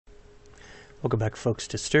Welcome back, folks,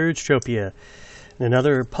 to StirgeTropia and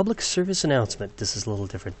another public service announcement. This is a little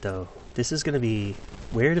different, though. This is going to be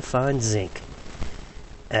where to find zinc.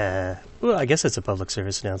 Well, I guess it's a public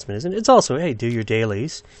service announcement, isn't it? It's also, hey, do your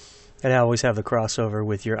dailies. And I always have the crossover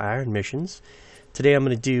with your iron missions. Today I'm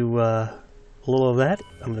going to do a little of that.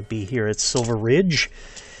 I'm going to be here at Silver Ridge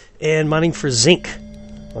and mining for zinc.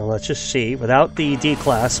 Well, let's just see. Without the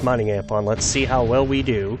D-class mining amp on, let's see how well we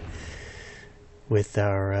do with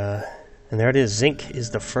our... And there it is. Zinc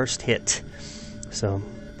is the first hit. So,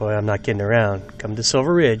 boy, I'm not kidding around. Come to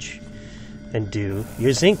Silver Ridge and do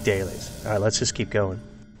your zinc dailies. All right, let's just keep going.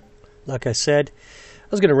 Like I said, I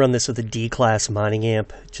was going to run this with a D-class mining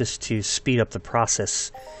amp just to speed up the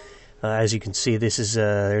process. As you can see, this is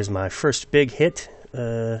there's my first big hit.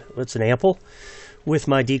 It's an ample with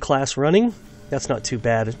my D-class running. That's not too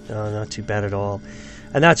bad. Not too bad at all.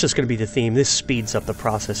 And that's just going to be the theme. This speeds up the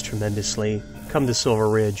process tremendously. Come to Silver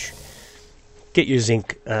Ridge. Get your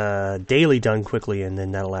zinc daily done quickly, and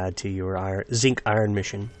then that'll add to your zinc iron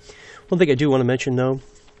mission. One thing I do want to mention, though,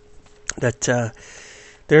 that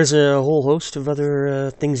there's a whole host of other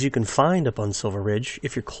things you can find up on Silver Ridge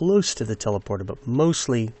if you're close to the teleporter, but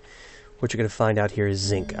mostly what you're going to find out here is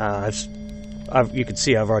zinc. You can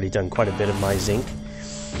see I've already done quite a bit of my zinc,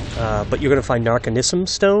 but you're going to find Narcanisum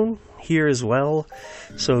stone here as well.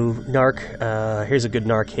 So here's a good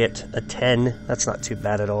narc hit, a 10. That's not too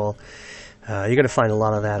bad at all. You're going to find a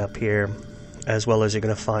lot of that up here, as well as you're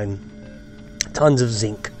going to find tons of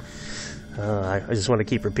zinc. I just want to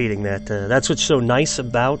keep repeating that. That's what's so nice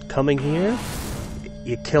about coming here.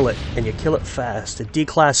 You kill it, and you kill it fast. The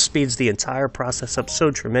D-class speeds the entire process up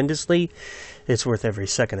so tremendously, it's worth every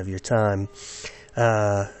second of your time.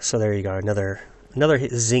 So there you go, another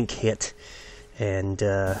zinc hit. And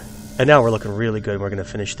now we're looking really good. We're going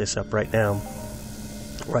to finish this up right now.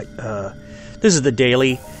 Right, this is the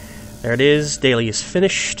daily. There it is. Daily is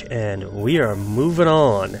finished, and we are moving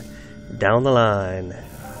on down the line.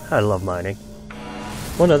 I love mining.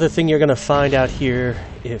 One other thing you're going to find out here,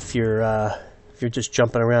 if you're just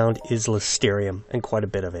jumping around, is Listerium, and quite a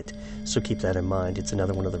bit of it. So keep that in mind. It's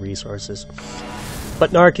another one of the resources. But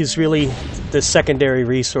Narc is really the secondary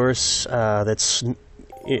resource that's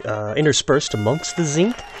interspersed amongst the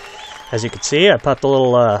zinc. As you can see, I popped a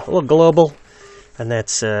little global. And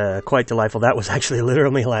that's quite delightful. That was actually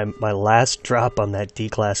literally my last drop on that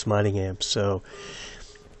D-class mining amp. So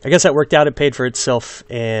I guess that worked out. It paid for itself,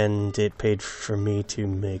 and it paid for me to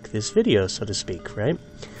make this video, so to speak, right?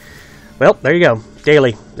 Well, there you go.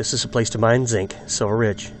 Daily. This is a place to mine zinc. Silver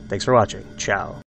Ridge. Thanks for watching. Ciao.